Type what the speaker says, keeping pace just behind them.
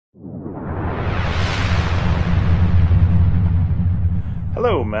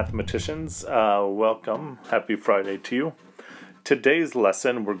Hello mathematicians, welcome, happy Friday to you. Today's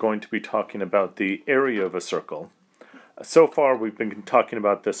lesson we're going to be talking about the area of a circle. So far we've been talking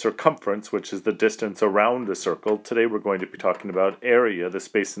about the circumference, which is the distance around a circle. Today we're going to be talking about area, the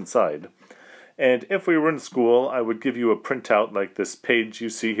space inside. And if we were in school, I would give you a printout like this page you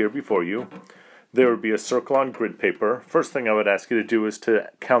see here before you. There would be a circle on grid paper. First thing I would ask you to do is to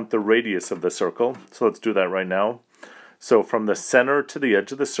count the radius of the circle. So let's do that right now. So from the center to the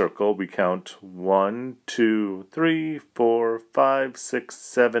edge of the circle, we count 1, 2, 3, 4, 5, 6,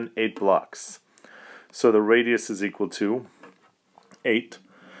 7, 8 blocks. So the radius is equal to 8.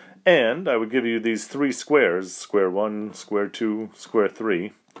 And I would give you these three squares, square 1, square 2, square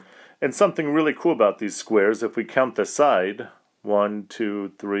 3. And something really cool about these squares, if we count the side, 1,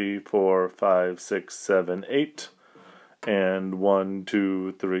 2, 3, 4, 5, 6, 7, 8. And 1,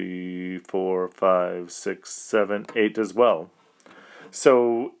 2, 3, 4, 5, 6, 7, 8 as well.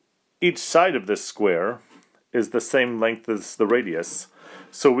 So each side of this square is the same length as the radius.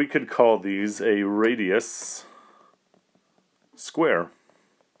 So we could call these a radius square.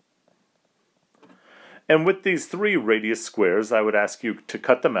 And with these three radius squares, I would ask you to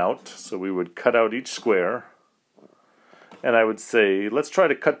cut them out. So we would cut out each square. And I would say, let's try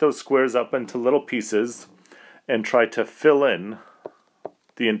to cut those squares up into little pieces and try to fill in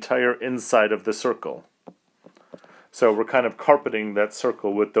the entire inside of the circle. So we're kind of carpeting that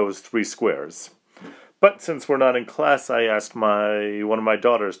circle with those three squares. But since we're not in class, I asked one of my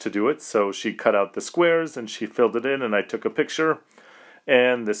daughters to do it, so she cut out the squares and she filled it in and I took a picture,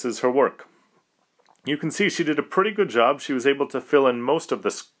 and this is her work. You can see she did a pretty good job. She was able to fill in most of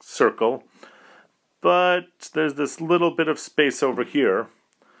the circle, but there's this little bit of space over here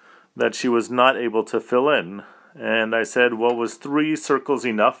that she was not able to fill in. And I said, well, was 3 circles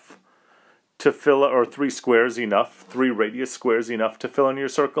enough to fill, or 3 squares enough, 3 radius squares enough to fill in your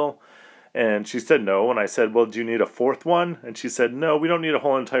circle? And she said no. And I said, well, do you need a 4th one? And she said, no, we don't need a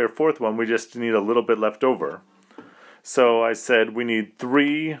whole entire 4th one. We just need a little bit left over. So I said, we need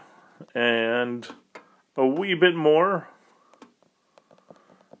 3 and a wee bit more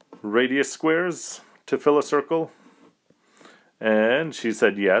radius squares to fill a circle. And she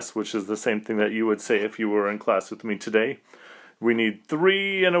said yes, which is the same thing that you would say if you were in class with me today. We need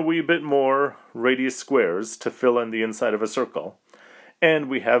 3 and a wee bit more radius squares to fill in the inside of a circle. And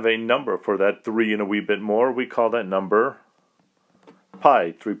we have a number for that 3 and a wee bit more. We call that number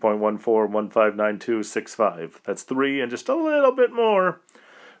pi, 3.14159265. That's 3 and just a little bit more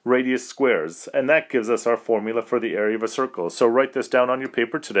radius squares. And that gives us our formula for the area of a circle. So write this down on your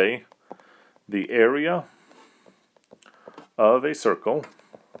paper today. The area of a circle,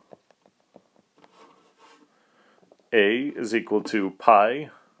 A is equal to pi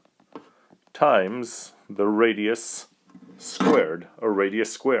times the radius squared, or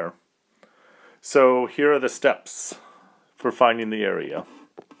radius square. So here are the steps for finding the area.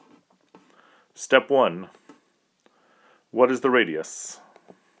 Step 1. What is the radius?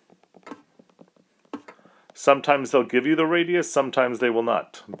 Sometimes they'll give you the radius, sometimes they will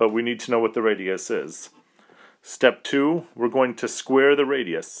not, but we need to know what the radius is. Step 2, we're going to square the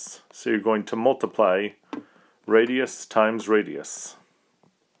radius. So you're going to multiply radius times radius.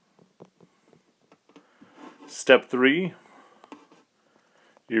 Step 3,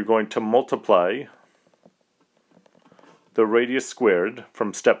 you're going to multiply the radius squared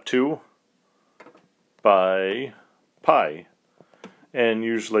from step 2 by pi. And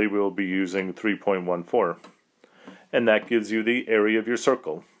usually we'll be using 3.14. And that gives you the area of your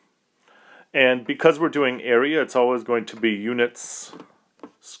circle. And because we're doing area, it's always going to be units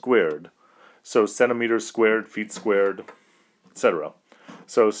squared. So centimeters squared, feet squared, etc.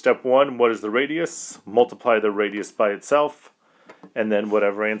 So step 1, what is the radius? Multiply the radius by itself. And then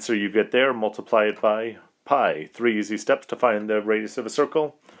whatever answer you get there, multiply it by pi. 3 easy steps to find the radius of a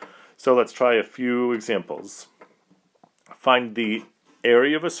circle. So let's try a few examples. Find the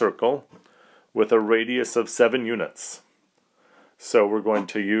area of a circle with a radius of 7 units. So we're going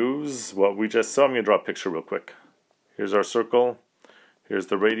to use what we just saw. I'm going to draw a picture real quick. Here's our circle. Here's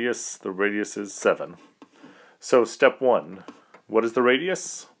the radius. The radius is 7. So step 1. What is the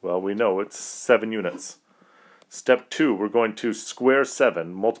radius? Well, we know it's 7 units. Step 2, we're going to square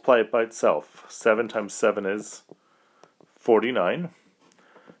 7. Multiply it by itself. 7 times 7 is 49.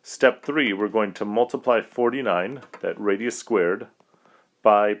 Step 3, we're going to multiply 49, that radius squared,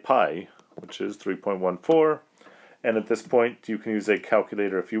 by pi, which is 3.14. And at this point, you can use a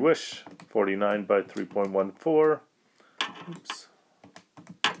calculator if you wish. 49 by 3.14. Oops.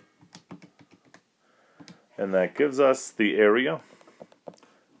 And that gives us the area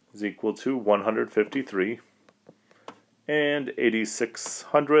is equal to 153. and 86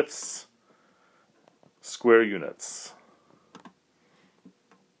 hundredths square units.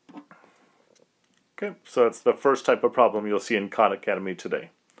 Okay, so that's the first type of problem you'll see in Khan Academy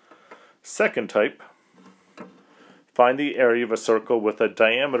today. Second type, find the area of a circle with a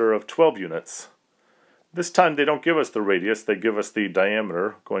diameter of 12 units. This time they don't give us the radius, they give us the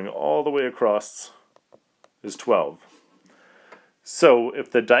diameter going all the way across is 12. So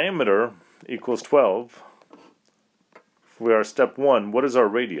if the diameter equals 12, if we are step 1, what is our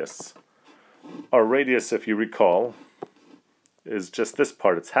radius? Our radius, if you recall, is just this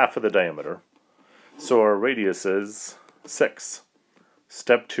part, it's half of the diameter. So our radius is 6.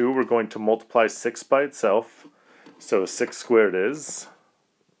 Step 2, we're going to multiply 6 by itself. So 6 squared is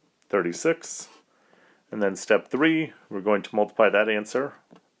 36. And then step 3, we're going to multiply that answer,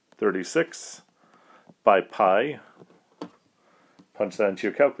 36, by pi. Punch that into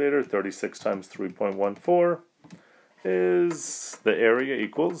your calculator. 36 times 3.14 is the area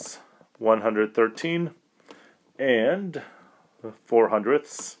equals 113 and 4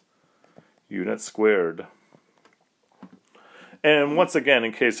 hundredths units squared. And once again,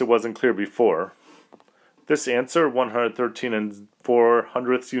 in case it wasn't clear before, this answer, 113 and 4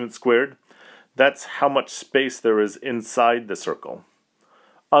 hundredths units squared, that's how much space there is inside the circle.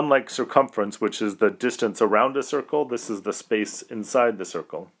 Unlike circumference, which is the distance around a circle, this is the space inside the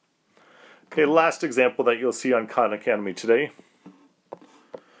circle. Okay, last example that you'll see on Khan Academy today.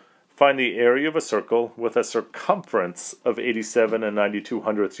 Find the area of a circle with a circumference of 87 and 92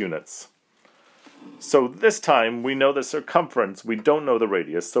 hundredths units. So this time we know the circumference, we don't know the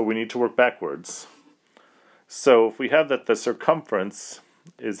radius, so we need to work backwards. So if we have that the circumference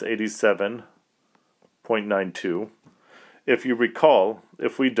is 87.92, if you recall,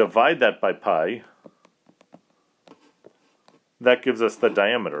 if we divide that by pi, that gives us the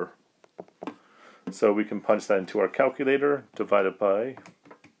diameter. So we can punch that into our calculator, divide it by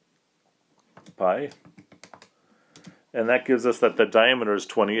pi, and that gives us that the diameter is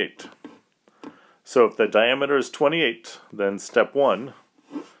 28. So if the diameter is 28, then step 1,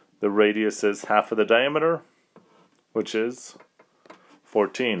 the radius is half of the diameter, which is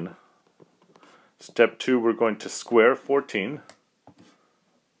 14. Step 2, we're going to square 14.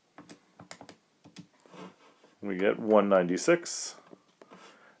 We get 196.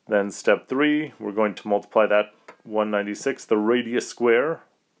 Then step 3, we're going to multiply that 196, the radius square,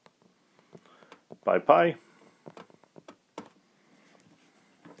 by pi.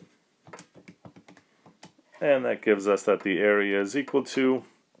 And that gives us that the area is equal to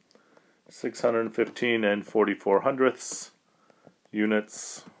 615 and 44 hundredths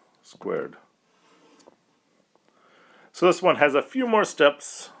units squared. So this one has a few more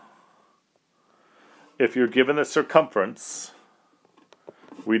steps. If you're given the circumference,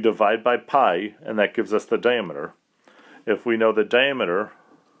 we divide by pi, and that gives us the diameter. If we know the diameter,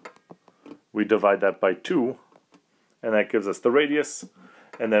 we divide that by 2, and that gives us the radius.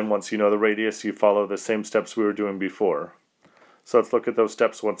 And then once you know the radius, you follow the same steps we were doing before. So let's look at those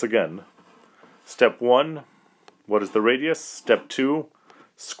steps once again. Step 1, what is the radius? Step 2,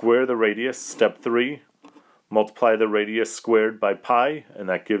 square the radius. Step 3, multiply the radius squared by pi, and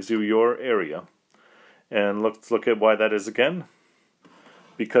that gives you your area. And let's look at why that is again.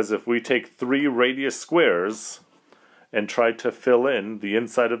 Because if we take 3 radius squares and try to fill in the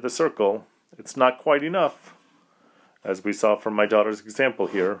inside of the circle, it's not quite enough. As we saw from my daughter's example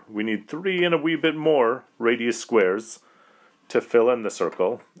here, we need 3 and a wee bit more radius squares to fill in the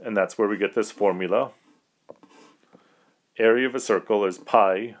circle, and that's where we get this formula. Area of a circle is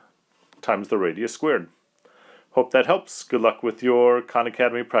pi times the radius squared. Hope that helps. Good luck with your Khan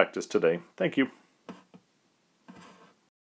Academy practice today. Thank you.